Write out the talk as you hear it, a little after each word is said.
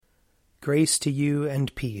Grace to you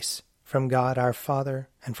and peace from God our Father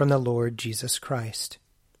and from the Lord Jesus Christ.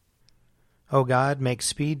 O God, make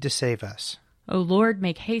speed to save us. O Lord,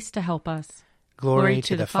 make haste to help us. Glory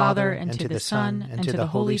to the Father, and to the Son, and to the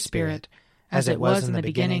Holy Spirit, as it was in the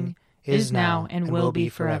beginning, is now, and will be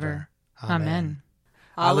forever. Amen.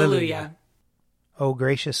 Alleluia. O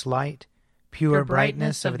gracious light, pure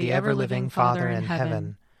brightness of the ever-living Father in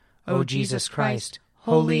heaven, O Jesus Christ,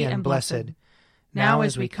 holy and blessed, now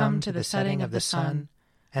as we come to the setting of the sun,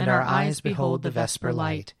 and our eyes behold the vesper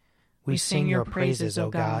light, we sing your praises, O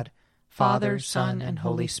God, Father, Son, and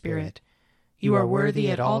Holy Spirit. You are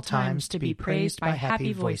worthy at all times to be praised by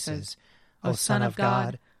happy voices, O Son of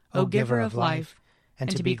God, O Giver of life, and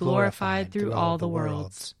to be glorified through all the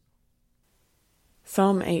worlds.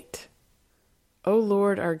 Psalm 8. O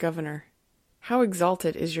Lord our Governor, how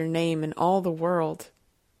exalted is your name in all the world!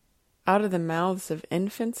 Out of the mouths of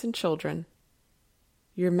infants and children,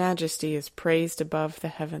 your majesty is praised above the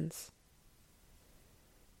heavens.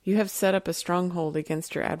 You have set up a stronghold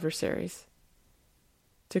against your adversaries,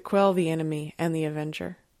 to quell the enemy and the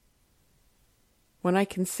avenger. When I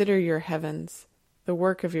consider your heavens, the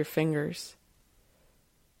work of your fingers,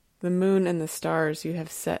 the moon and the stars you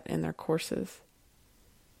have set in their courses.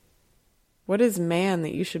 What is man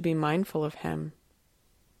that you should be mindful of him?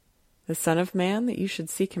 The Son of Man that you should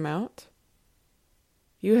seek him out?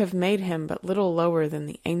 You have made him but little lower than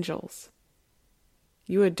the angels.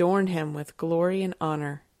 You adorn him with glory and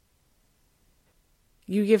honor.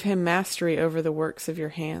 You give him mastery over the works of your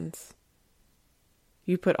hands.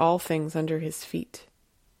 You put all things under his feet.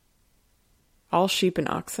 All sheep and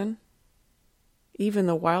oxen, even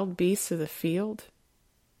the wild beasts of the field,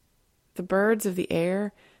 the birds of the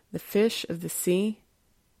air, the fish of the sea,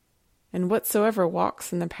 and whatsoever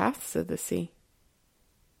walks in the paths of the sea.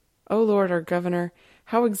 O Lord our Governor,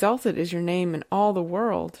 how exalted is your name in all the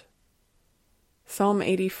world! Psalm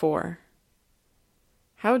 84.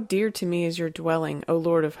 How dear to me is your dwelling, O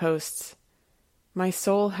Lord of hosts! My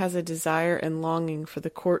soul has a desire and longing for the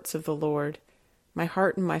courts of the Lord. My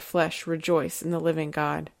heart and my flesh rejoice in the living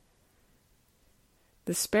God.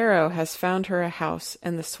 The sparrow has found her a house,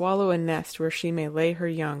 and the swallow a nest where she may lay her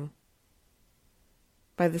young.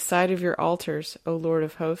 By the side of your altars, O Lord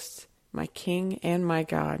of hosts, my King and my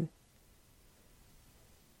God.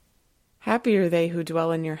 Happy are they who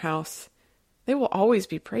dwell in your house. They will always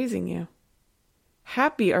be praising you.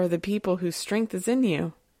 Happy are the people whose strength is in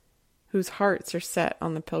you, whose hearts are set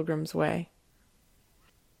on the pilgrim's way.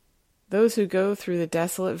 Those who go through the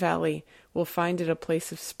desolate valley will find it a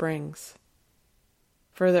place of springs,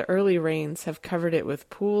 for the early rains have covered it with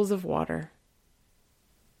pools of water.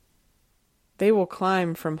 They will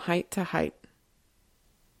climb from height to height,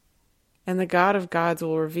 and the God of gods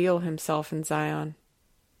will reveal himself in Zion.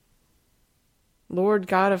 Lord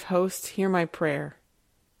God of hosts, hear my prayer.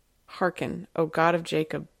 Hearken, O God of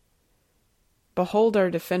Jacob. Behold our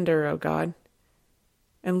defender, O God,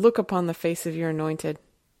 and look upon the face of your anointed.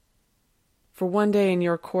 For one day in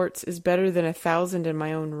your courts is better than 1,000 in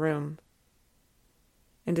my own room,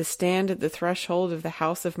 and to stand at the threshold of the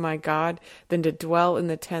house of my God than to dwell in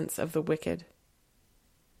the tents of the wicked.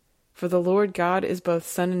 For the Lord God is both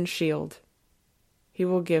sun and shield. He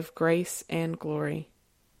will give grace and glory.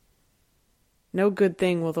 No good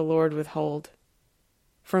thing will the Lord withhold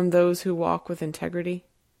from those who walk with integrity.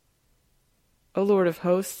 O Lord of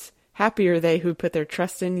hosts, happy are they who put their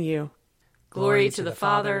trust in you. Glory to the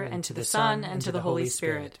Father, and to the Son, and to the Holy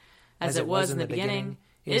Spirit, as it was in the beginning,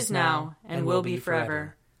 is now, and will be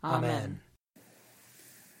forever. Amen.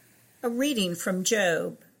 A reading from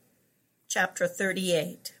Job, chapter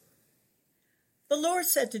 38. The Lord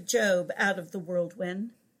said to Job out of the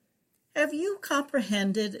whirlwind, "Have you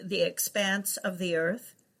comprehended the expanse of the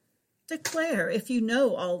earth? Declare if you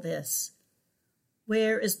know all this.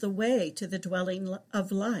 Where is the way to the dwelling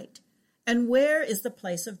of light? And where is the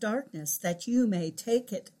place of darkness, that you may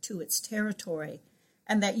take it to its territory,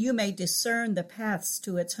 and that you may discern the paths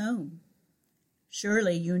to its home?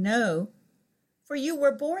 Surely you know, for you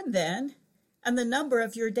were born then, and the number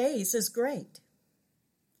of your days is great.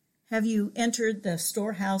 Have you entered the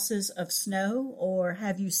storehouses of snow, or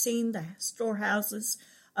have you seen the storehouses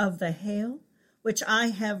of the hail, which I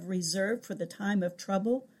have reserved for the time of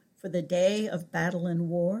trouble, for the day of battle and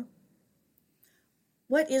war?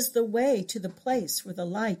 What is the way to the place where the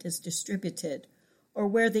light is distributed, or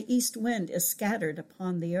where the east wind is scattered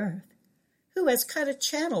upon the earth? Who has cut a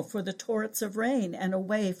channel for the torrents of rain, and a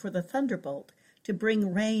way for the thunderbolt, to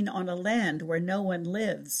bring rain on a land where no one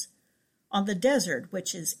lives, on the desert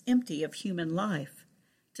which is empty of human life,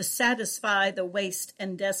 to satisfy the waste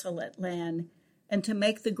and desolate land, and to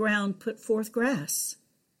make the ground put forth grass?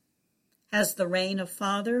 Has the rain a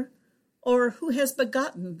father, or who has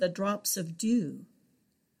begotten the drops of dew?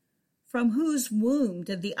 From whose womb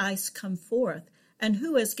did the ice come forth, and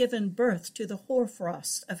who has given birth to the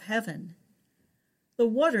hoarfrost of heaven? The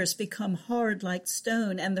waters become hard like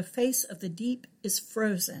stone, and the face of the deep is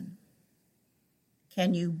frozen.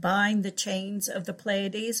 Can you bind the chains of the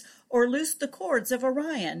Pleiades, or loose the cords of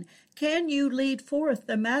Orion? Can you lead forth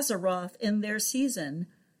the Mazzaroth in their season,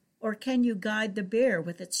 or can you guide the bear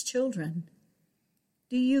with its children?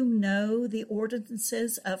 Do you know the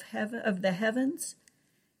ordinances of the heavens?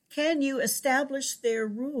 Can you establish their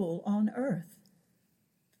rule on earth?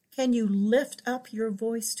 Can you lift up your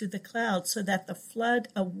voice to the clouds so that the flood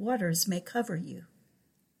of waters may cover you?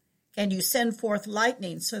 Can you send forth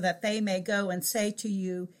lightning so that they may go and say to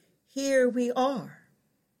you, "Here we are"?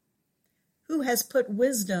 Who has put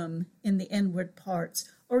wisdom in the inward parts,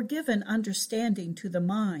 or given understanding to the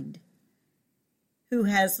mind? Who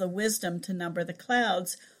has the wisdom to number the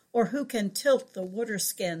clouds, or who can tilt the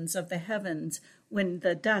waterskins of the heavens when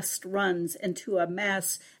the dust runs into a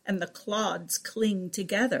mass and the clods cling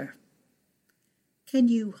together? Can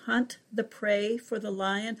you hunt the prey for the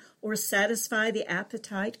lion, or satisfy the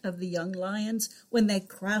appetite of the young lions when they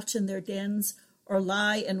crouch in their dens or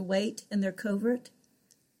lie in wait in their covert?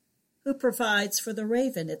 Who provides for the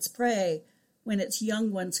raven its prey when its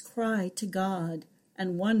young ones cry to God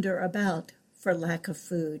and wander about for lack of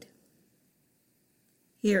food?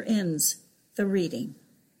 Here ends the reading.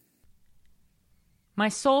 My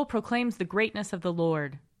soul proclaims the greatness of the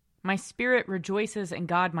Lord. My spirit rejoices in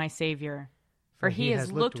God my Savior. For he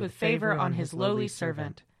has looked with favor on his lowly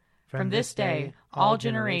servant. From this day all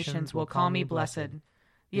generations will call me blessed.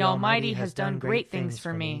 The Almighty has done great things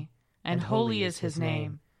for me, and holy is his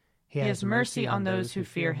name. He has mercy on those who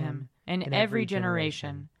fear him, in every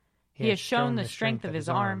generation. He has shown the strength of his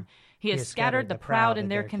arm. He has scattered the proud in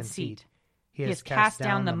their conceit. He has cast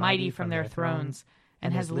down the mighty from their thrones,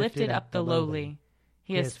 and has lifted up the lowly.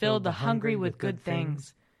 He has filled the hungry with good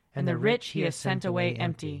things, and the rich he has sent away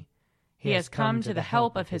empty. He has come to the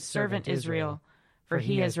help of his servant Israel, for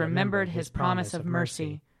he has remembered his promise of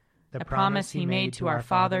mercy, the promise he made to our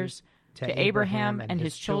fathers, to Abraham and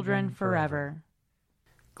his children forever.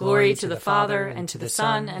 Glory to the Father, and to the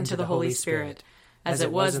Son, and to the Holy Spirit, as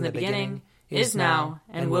it was in the beginning, is now,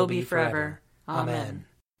 and will be forever. Amen.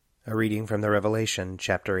 A reading from the Revelation,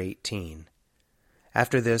 chapter 18.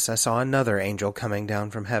 After this I saw another angel coming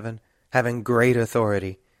down from heaven, having great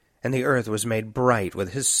authority, and the earth was made bright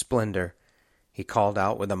with his splendor. He called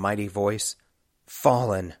out with a mighty voice,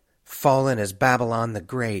 "Fallen, fallen is Babylon the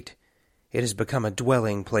Great. It has become a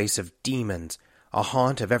dwelling place of demons, a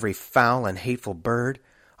haunt of every foul and hateful bird,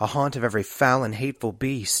 a haunt of every foul and hateful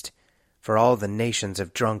beast. For all the nations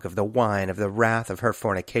have drunk of the wine of the wrath of her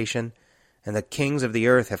fornication, and the kings of the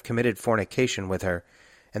earth have committed fornication with her,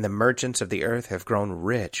 and the merchants of the earth have grown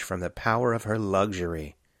rich from the power of her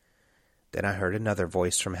luxury." Then I heard another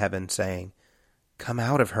voice from heaven saying, "Come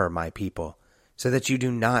out of her, my people, so that you do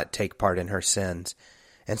not take part in her sins,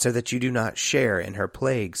 and so that you do not share in her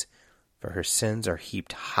plagues, for her sins are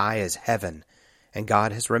heaped high as heaven, and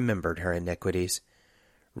God has remembered her iniquities.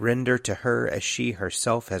 Render to her as she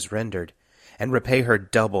herself has rendered, and repay her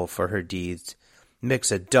double for her deeds. Mix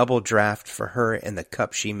a double draught for her in the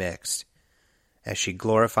cup she mixed. As she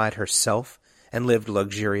glorified herself and lived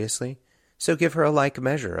luxuriously, so give her a like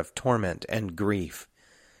measure of torment and grief.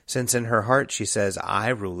 Since in her heart she says, 'I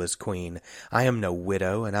rule as queen, I am no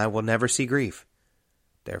widow, and I will never see grief.'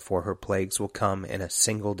 Therefore her plagues will come in a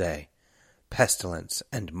single day, pestilence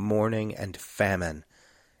and mourning and famine,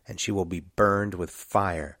 and she will be burned with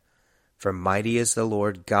fire. For mighty is the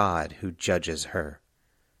Lord God who judges her."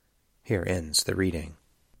 Here ends the reading.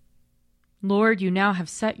 Lord, you now have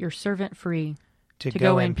set your servant free, to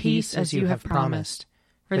go in peace as you have promised.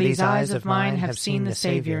 For these eyes of mine have seen the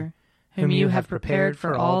Savior, whom you have prepared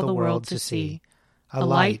for all the world to see, a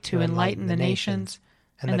light to enlighten the nations,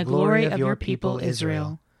 and the glory of your people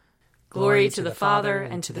Israel. Glory to the Father,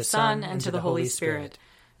 and to the Son, and to the Holy Spirit,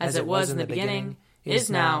 as it was in the beginning, is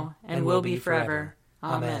now, and will be forever.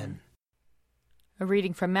 Amen. A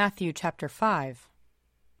reading from Matthew chapter 5.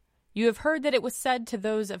 You have heard that it was said to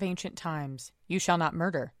those of ancient times, "You shall not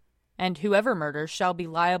murder, and whoever murders shall be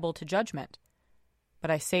liable to judgment." But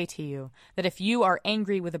I say to you that if you are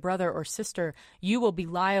angry with a brother or sister, you will be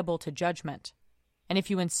liable to judgment. And if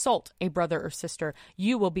you insult a brother or sister,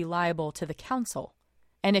 you will be liable to the council.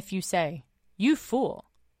 And if you say, "You fool,"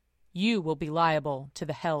 you will be liable to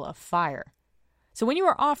the hell of fire. So when you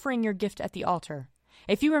are offering your gift at the altar,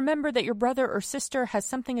 if you remember that your brother or sister has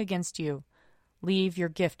something against you, leave your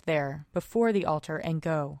gift there before the altar and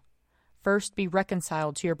go. First be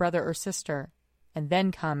reconciled to your brother or sister, and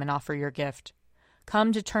then come and offer your gift.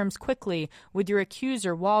 Come to terms quickly with your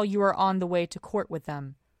accuser while you are on the way to court with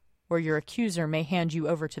them, or your accuser may hand you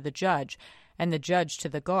over to the judge, and the judge to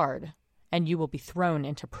the guard, and you will be thrown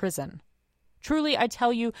into prison. Truly, I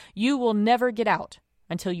tell you, you will never get out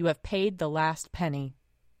until you have paid the last penny.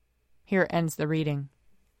 Here ends the reading.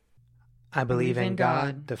 I believe in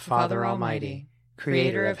God, the Father Almighty,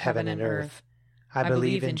 creator of heaven and earth. I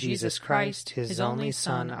believe in Jesus Christ, his only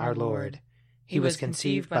Son, our Lord. He was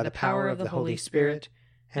conceived by the power of the Holy Spirit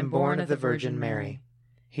and born of the Virgin Mary.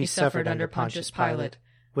 He suffered under Pontius Pilate,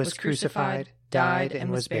 was crucified, died,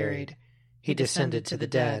 and was buried. He descended to the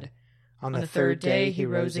dead. On the third day he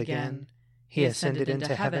rose again. He ascended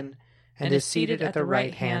into heaven and is seated at the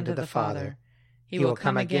right hand of the Father. He will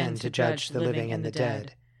come again to judge the living and the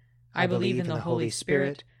dead. I believe in the Holy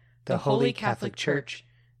Spirit, the Holy Catholic Church,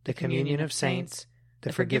 the communion of saints,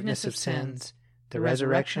 the forgiveness of sins, the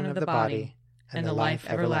resurrection of the body, and the life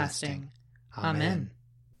everlasting. Amen.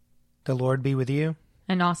 The Lord be with you.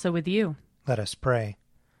 And also with you. Let us pray.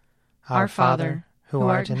 Our Father, who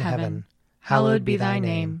art in heaven, hallowed be thy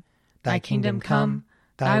name. Thy kingdom come,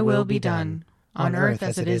 thy will be done, on earth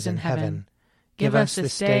as it is in heaven. Give us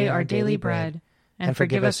this day our daily bread, and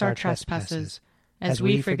forgive us our trespasses, as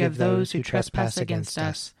we forgive those who trespass against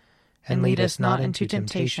us. And lead us not into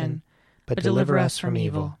temptation, but deliver us from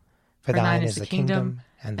evil. For thine is the kingdom,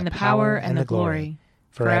 and the power, and the glory,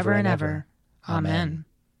 forever and ever. Amen.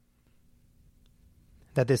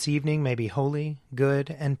 That this evening may be holy,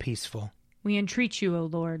 good, and peaceful. We entreat you, O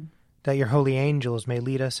Lord. That your holy angels may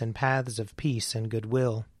lead us in paths of peace and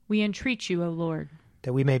goodwill. We entreat you, O Lord.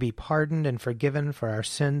 That we may be pardoned and forgiven for our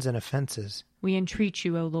sins and offenses. We entreat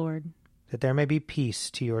you, O Lord. That there may be peace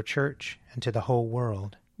to your church and to the whole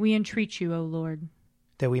world. We entreat you, O Lord.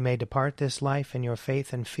 That we may depart this life in your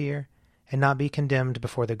faith and fear, and not be condemned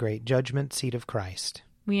before the great judgment seat of Christ.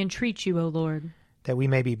 We entreat you, O Lord. That we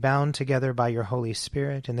may be bound together by your Holy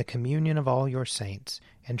Spirit in the communion of all your saints,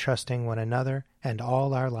 entrusting one another and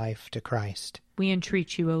all our life to Christ. We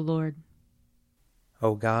entreat you, O Lord.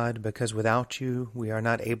 O God, because without you we are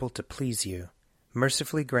not able to please you,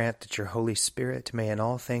 mercifully grant that your Holy Spirit may in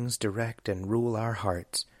all things direct and rule our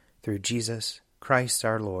hearts, through Jesus Christ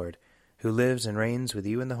our Lord, who lives and reigns with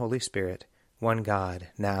you in the Holy Spirit, one God,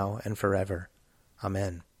 now and forever.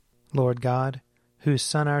 Amen. Lord God, whose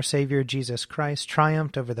Son, our Savior Jesus Christ,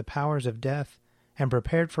 triumphed over the powers of death and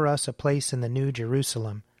prepared for us a place in the New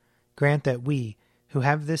Jerusalem, grant that we, who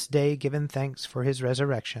have this day given thanks for his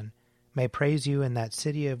resurrection, may praise you in that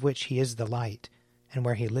city of which he is the light, and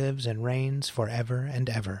where he lives and reigns forever and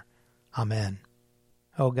ever. Amen.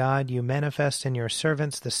 O God, you manifest in your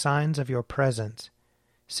servants the signs of your presence.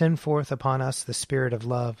 Send forth upon us the Spirit of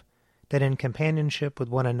love, that in companionship with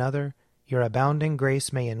one another your abounding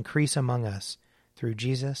grace may increase among us, through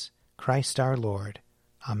Jesus Christ our Lord.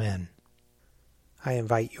 Amen. I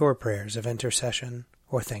invite your prayers of intercession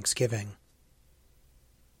or thanksgiving.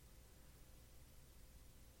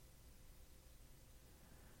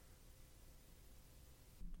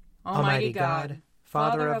 Almighty God,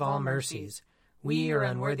 Father of all mercies, we, your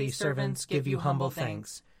unworthy servants, give you humble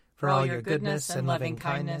thanks for all your goodness and loving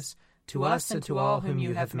kindness to us and to all whom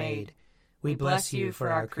you have made. We bless you for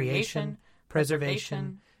our creation,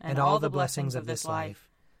 preservation, and all the blessings of this life,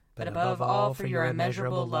 but above all for your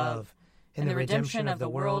immeasurable love, in the redemption of the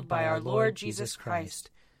world by our Lord Jesus Christ,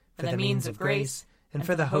 for the means of grace and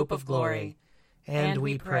for the hope of glory. And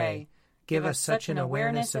we pray, give us such an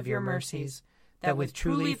awareness of your mercies, that with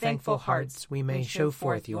truly thankful hearts we may show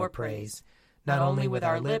forth your praise, not only with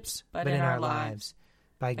our lips, but in our lives,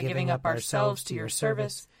 by giving up ourselves to your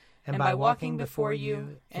service, and by walking before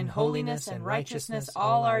you in holiness and righteousness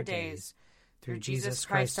all our days, through Jesus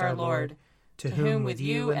Christ our Lord, to whom with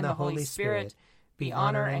you and the Holy Spirit be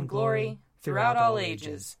honor and glory throughout all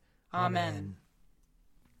ages. Amen.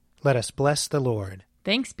 Let us bless the Lord.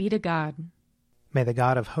 Thanks be to God. May the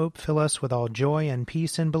God of hope fill us with all joy and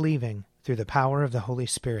peace in believing, through the power of the Holy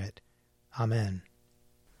Spirit. Amen.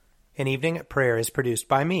 An Evening at Prayer is produced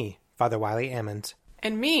by me, Father Wiley Ammons.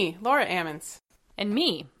 And me, Laura Ammons. And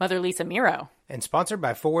me, Mother Lisa Miro. And sponsored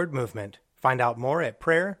by Forward Movement. Find out more at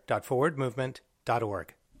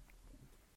prayer.forwardmovement.org.